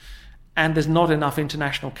understood, and there's not enough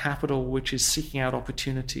international capital which is seeking out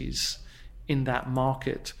opportunities in that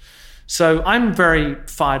market. So I'm very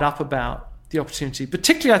fired up about the opportunity,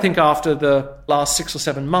 particularly I think after the last 6 or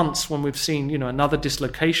 7 months when we've seen another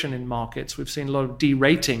dislocation in markets. We've seen a lot of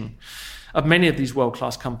derating of many of these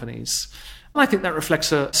world-class companies. And I think that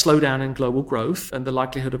reflects a slowdown in global growth and the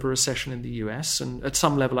likelihood of a recession in the US, and at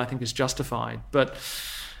some level I think is justified. But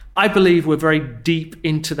I believe we're very deep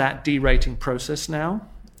into that derating process now,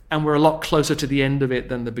 and we're a lot closer to the end of it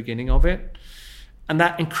than the beginning of it. And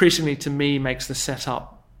that increasingly, to me, makes the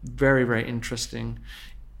setup very, very interesting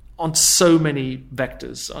on so many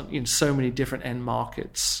vectors, in so many different end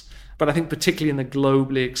markets. But I think particularly in the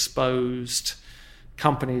globally exposed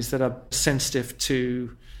companies that are sensitive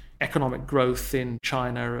to economic growth in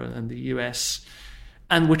China and the US,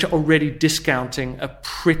 and which are already discounting a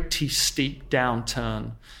pretty steep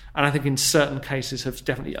downturn. And I think in certain cases have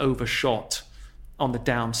definitely overshot on the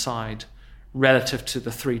downside relative to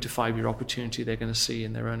the 3 to 5 year opportunity they're going to see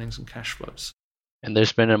in their earnings and cash flows. And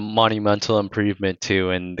there's been a monumental improvement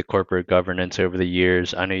too in the corporate governance over the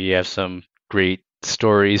years. I know you have some great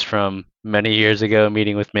stories from many years ago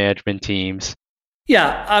meeting with management teams.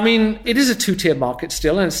 Yeah, I mean, it is a two-tier market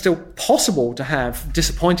still, and it's still possible to have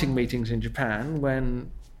disappointing meetings in Japan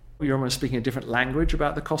when you're almost speaking a different language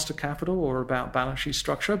about the cost of capital or about balance sheet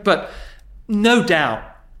structure. But no doubt,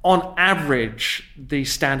 on average, the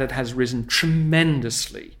standard has risen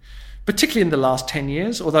tremendously, particularly in the last 10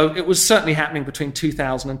 years, although it was certainly happening between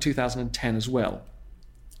 2000 and 2010 as well.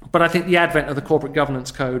 But I think the advent of the Corporate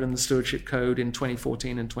Governance Code and the Stewardship Code in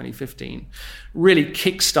 2014 and 2015 really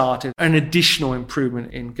kick-started an additional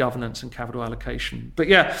improvement in governance and capital allocation. But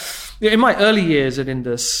yeah, in my early years at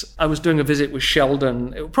Indus, I was doing a visit with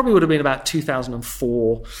Sheldon. It probably would have been about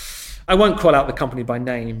 2004. I won't call out the company by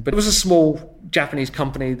name, but it was a small Japanese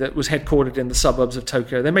company that was headquartered in the suburbs of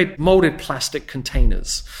Tokyo. They made molded plastic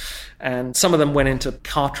containers, and some of them went into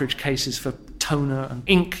cartridge cases for toner and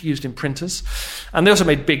ink used in printers. And they also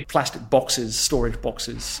made big plastic boxes, storage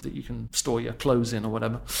boxes that you can store your clothes in or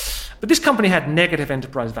whatever. But this company had negative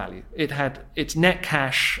enterprise value. It had its net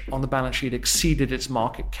cash on the balance sheet exceeded its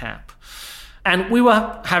market cap. And we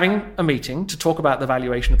were having a meeting to talk about the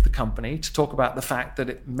valuation of the company, to talk about the fact that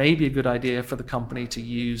it may be a good idea for the company to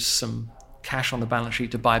use some cash on the balance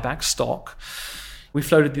sheet to buy back stock. We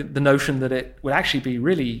floated the notion that it would actually be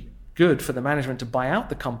really good for the management to buy out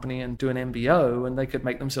the company and do an MBO, and they could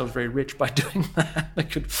make themselves very rich by doing that. They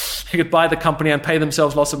could buy the company and pay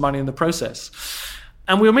themselves lots of money in the process.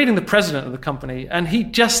 And we were meeting the president of the company, and he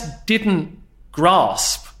just didn't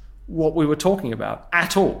grasp what we were talking about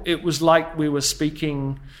at all. It was like we were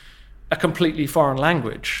speaking a completely foreign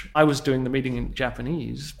language. I was doing the meeting in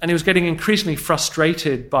Japanese, and he was getting increasingly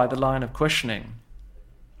frustrated by the line of questioning.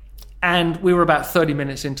 And we were about 30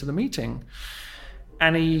 minutes into the meeting,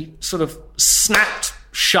 and he sort of snapped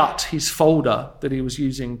shut his folder that he was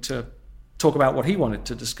using to talk about what he wanted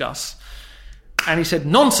to discuss. And he said,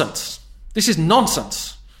 "Nonsense. This is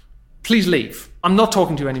nonsense. Please leave. I'm not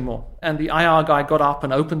talking to you anymore." And the IR guy got up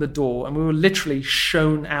and opened the door, and we were literally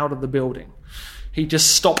shown out of the building. He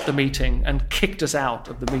just stopped the meeting and kicked us out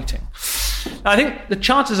of the meeting. Now, I think the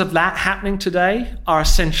chances of that happening today are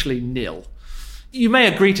essentially nil. You may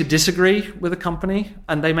agree to disagree with a company,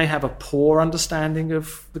 and they may have a poor understanding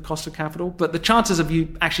of the cost of capital, but the chances of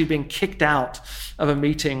you actually being kicked out of a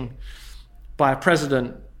meeting by a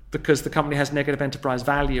president because the company has negative enterprise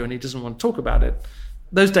value and he doesn't want to talk about it,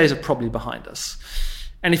 those days are probably behind us.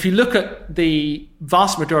 And if you look at the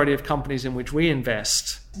vast majority of companies in which we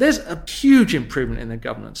invest, there's a huge improvement in their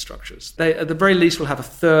governance structures. They, at the very least, will have a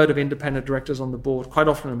third of independent directors on the board, quite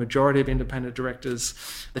often a majority of independent directors.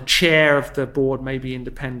 The chair of the board may be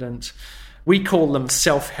independent. We call them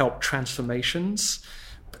self-help transformations.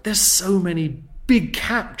 But there's so many big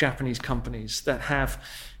cap Japanese companies that have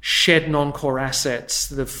shed non-core assets,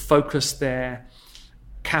 that have focused their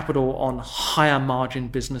capital on higher margin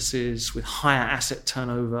businesses with higher asset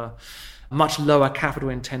turnover, much lower capital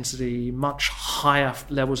intensity, much higher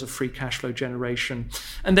levels of free cash flow generation.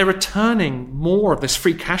 And they're returning more of this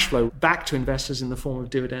free cash flow back to investors in the form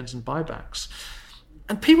of dividends and buybacks.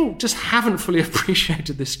 And people just haven't fully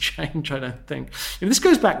appreciated this change, I don't think. This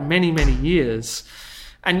goes back many, many years.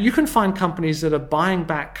 And you can find companies that are buying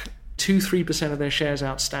back 2-3% of their shares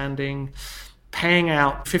outstanding, paying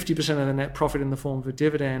out 50% of the net profit in the form of a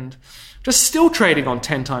dividend, just still trading on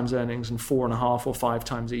 10 times earnings and 4.5 or 5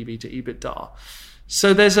 times EV to EBITDA.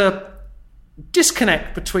 So there's a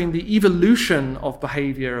disconnect between the evolution of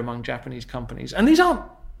behavior among Japanese companies. And these aren't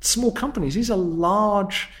small companies. These are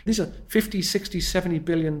large, these are 50, 60, $70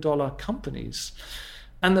 billion companies.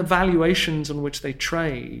 And the valuations on which they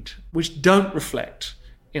trade, which don't reflect,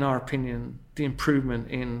 in our opinion, the improvement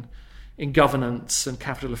in governance and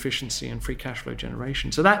capital efficiency and free cash flow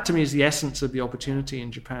generation. So that, to me, is the essence of the opportunity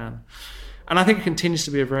in Japan. And I think it continues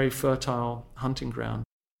to be a very fertile hunting ground.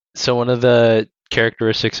 So one of the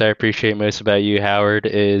characteristics I appreciate most about you, Howard,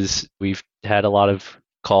 is we've had a lot of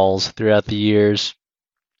calls throughout the years.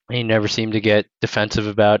 You never seem to get defensive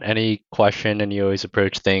about any question, and you always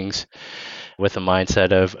approach things with a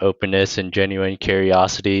mindset of openness and genuine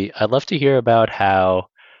curiosity. I'd love to hear about how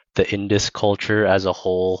the Indus culture as a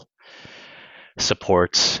whole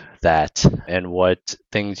supports that, and what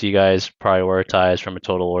things you guys prioritize from a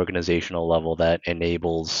total organizational level that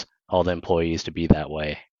enables all the employees to be that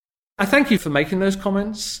way. I thank you for making those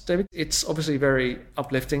comments, David. It's obviously very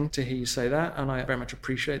uplifting to hear you say that, and I very much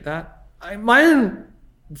appreciate that. My own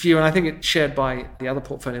view, and I think it's shared by the other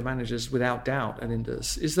portfolio managers without doubt at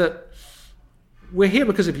Indus, is that we're here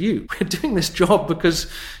because of you. We're doing this job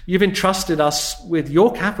because you've entrusted us with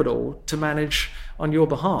your capital to manage on your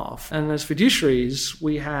behalf. And as fiduciaries,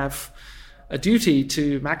 we have a duty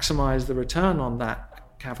to maximize the return on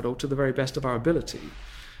that capital to the very best of our ability.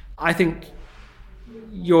 I think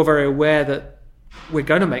you're very aware that we're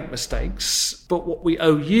going to make mistakes, but what we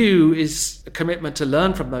owe you is a commitment to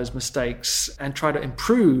learn from those mistakes and try to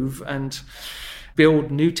improve and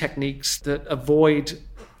build new techniques that avoid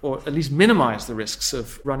or at least minimize the risks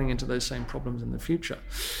of running into those same problems in the future.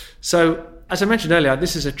 So, as I mentioned earlier,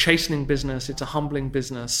 this is a chastening business. It's a humbling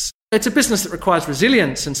business. It's a business that requires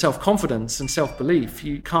resilience and self-confidence and self-belief.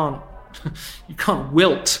 You can't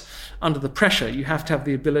wilt under the pressure. You have to have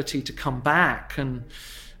the ability to come back and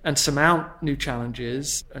surmount new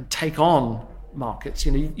challenges and take on markets.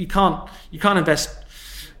 You can't invest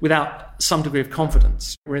without some degree of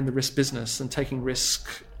confidence. We're in the risk business, and taking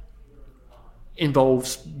risk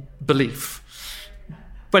involves belief.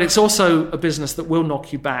 But it's also a business that will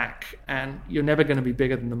knock you back, and you're never going to be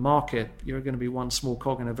bigger than the market. You're going to be one small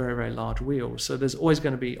cog in a very, very large wheel. So there's always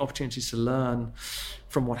going to be opportunities to learn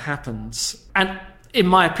from what happens. And in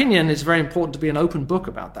my opinion, it's very important to be an open book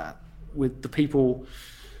about that with the people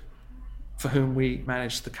for whom we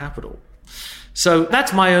manage the capital. So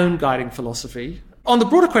that's my own guiding philosophy. On the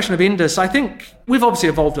broader question of Indus, I think we've obviously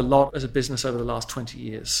evolved a lot as a business over the last 20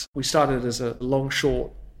 years. We started as a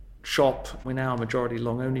long-short shop. We're now a majority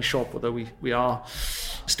long-only shop, although we are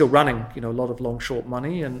still running, a lot of long-short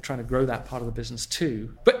money and trying to grow that part of the business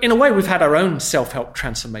too. But in a way, we've had our own self-help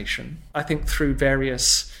transformation. I think through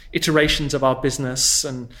various iterations of our business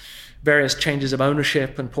and various changes of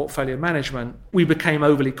ownership and portfolio management, we became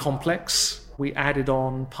overly complex. We added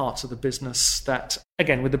on parts of the business that,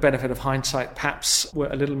 again, with the benefit of hindsight, perhaps were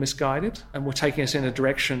a little misguided and were taking us in a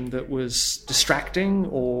direction that was distracting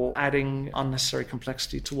or adding unnecessary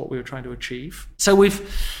complexity to what we were trying to achieve. So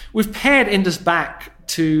we've pared Indus back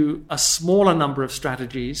to a smaller number of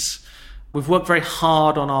strategies. We've worked very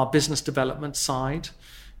hard on our business development side.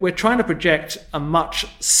 We're trying to project a much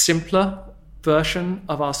simpler version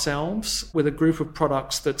of ourselves with a group of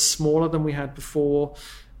products that's smaller than we had before,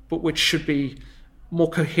 but which should be more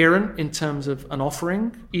coherent in terms of an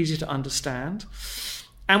offering, easy to understand.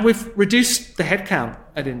 And we've reduced the headcount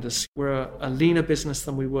at Indus. We're a leaner business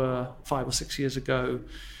than we were 5 or 6 years ago,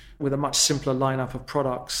 with a much simpler lineup of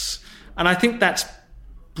products. And I think that's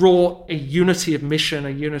brought a unity of mission, a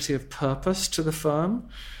unity of purpose to the firm.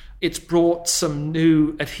 It's brought some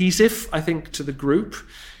new adhesive, I think, to the group.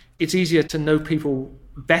 It's easier to know people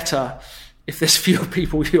better if there's fewer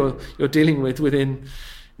people you're dealing with within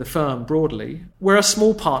the firm broadly. We're a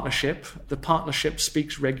small partnership. The partnership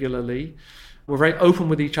speaks regularly. We're very open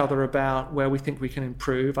with each other about where we think we can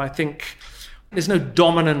improve. I think there's no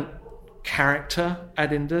dominant character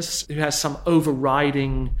at Indus who has some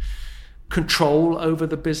overriding control over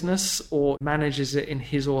the business or manages it in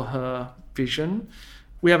his or her vision.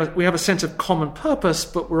 We have a sense of common purpose,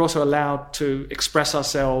 but we're also allowed to express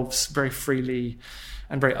ourselves very freely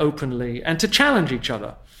and very openly and to challenge each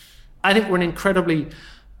other. I think we're an incredibly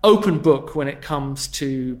open book when it comes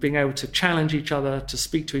to being able to challenge each other, to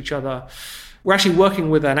speak to each other. We're actually working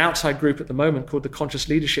with an outside group at the moment called the Conscious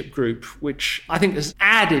Leadership Group, which I think has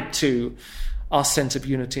added to our sense of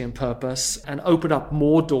unity and purpose and opened up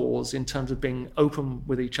more doors in terms of being open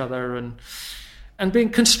with each other and being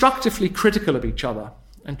constructively critical of each other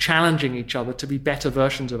and challenging each other to be better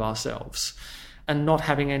versions of ourselves and not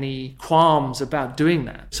having any qualms about doing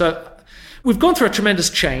that. So we've gone through a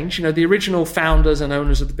tremendous change. The original founders and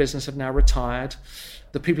owners of the business have now retired.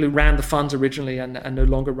 The people who ran the funds originally are no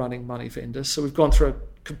longer running money for Indus. So we've gone through a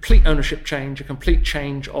complete ownership change, a complete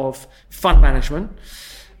change of fund management.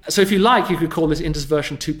 So if you like, you could call this Indus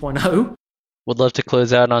version 2.0. Would love to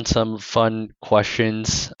close out on some fun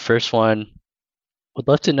questions. First one, would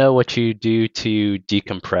love to know what you do to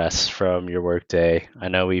decompress from your workday. I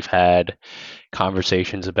know we've had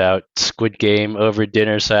conversations about Squid Game over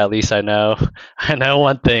dinner, so at least I know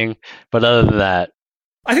one thing, but other than that.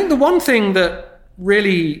 I think the one thing that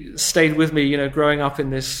really stayed with me, growing up in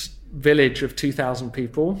this village of 2,000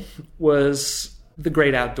 people was the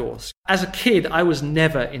great outdoors. As a kid, I was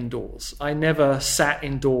never indoors. I never sat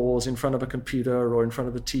indoors in front of a computer or in front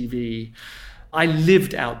of the TV. I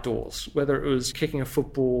lived outdoors, whether it was kicking a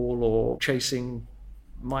football or chasing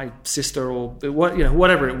my sister or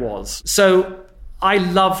whatever it was. So I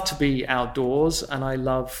love to be outdoors and I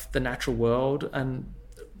love the natural world. And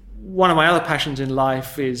one of my other passions in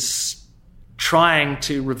life is trying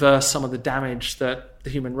to reverse some of the damage that the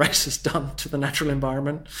human race has done to the natural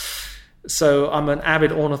environment. So I'm an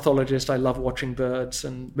avid ornithologist. I love watching birds,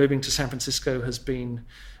 and moving to San Francisco has been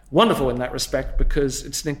wonderful in that respect because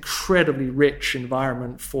it's an incredibly rich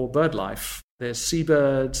environment for bird life. There's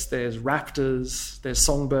seabirds, there's raptors, there's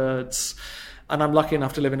songbirds, and I'm lucky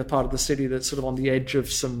enough to live in a part of the city that's sort of on the edge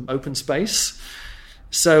of some open space.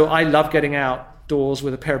 So I love getting outdoors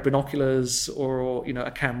with a pair of binoculars or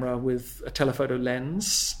a camera with a telephoto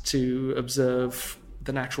lens to observe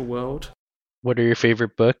the natural world. What are your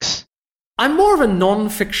favorite books? I'm more of a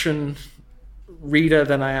non-fiction reader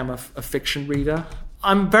than I am a fiction reader.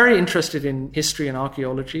 I'm very interested in history and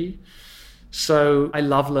archaeology. So I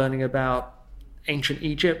love learning about ancient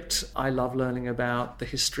Egypt. I love learning about the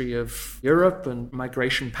history of Europe and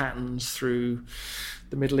migration patterns through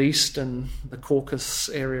the Middle East and the Caucasus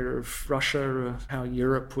area of Russia, how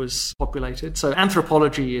Europe was populated. So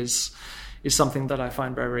anthropology is something that I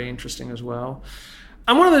find very, very interesting as well.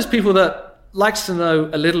 I'm one of those people that likes to know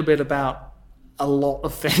a little bit about a lot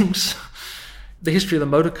of things. The history of the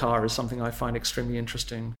motor car is something I find extremely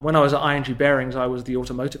interesting. When I was at ING Bearings, I was the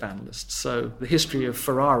automotive analyst. So the history of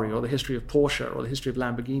Ferrari or the history of Porsche or the history of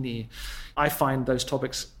Lamborghini, I find those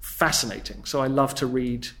topics fascinating. So I love to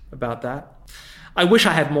read about that. I wish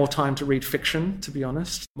I had more time to read fiction, to be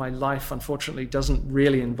honest. My life, unfortunately, doesn't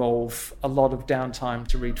really involve a lot of downtime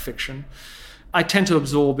to read fiction. I tend to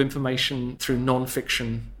absorb information through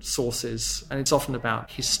non-fiction sources, and it's often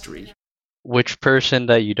about history. Which person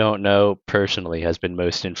that you don't know personally has been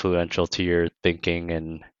most influential to your thinking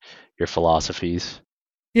and your philosophies?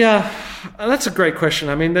 Yeah, that's a great question.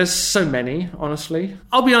 I mean, there's so many, honestly.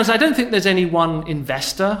 I'll be honest, I don't think there's any one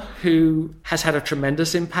investor who has had a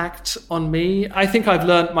tremendous impact on me. I think I've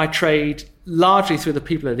learned my trade largely through the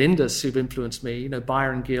people at Indus who've influenced me,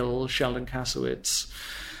 Byron Gill, Sheldon Kasowitz.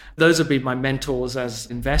 Those have been my mentors as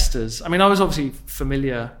investors. I mean, I was obviously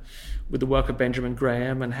familiar with the work of Benjamin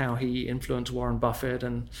Graham and how he influenced Warren Buffett,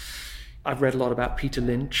 and I've read a lot about Peter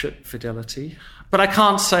Lynch at Fidelity. But I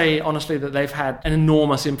can't say, honestly, that they've had an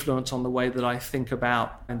enormous influence on the way that I think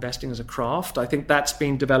about investing as a craft. I think that's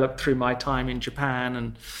been developed through my time in Japan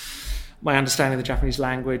and my understanding of the Japanese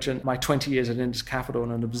language and my 20 years at Indus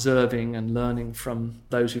Capital and observing and learning from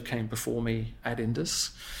those who came before me at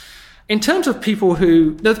Indus. In terms of the people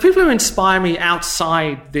who inspire me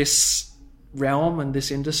outside this realm and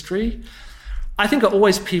this industry, I think are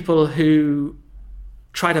always people who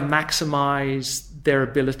try to maximize their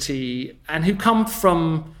ability and who come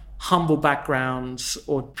from humble backgrounds,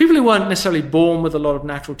 or people who weren't necessarily born with a lot of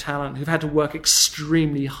natural talent, who've had to work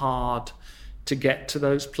extremely hard to get to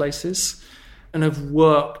those places and have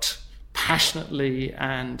worked passionately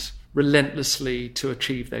and relentlessly to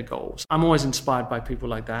achieve their goals. I'm always inspired by people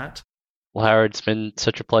like that. Well, Howard, it's been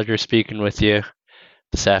such a pleasure speaking with you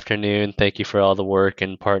this afternoon. Thank you for all the work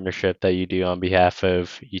and partnership that you do on behalf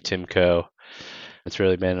of UTIMCO. It's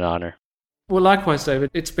really been an honor. Well, likewise,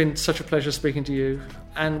 David. It's been such a pleasure speaking to you,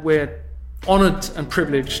 and we're honored and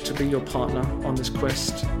privileged to be your partner on this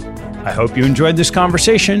quest. I hope you enjoyed this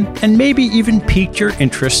conversation and maybe even piqued your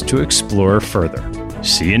interest to explore further.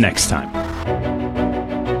 See you next time.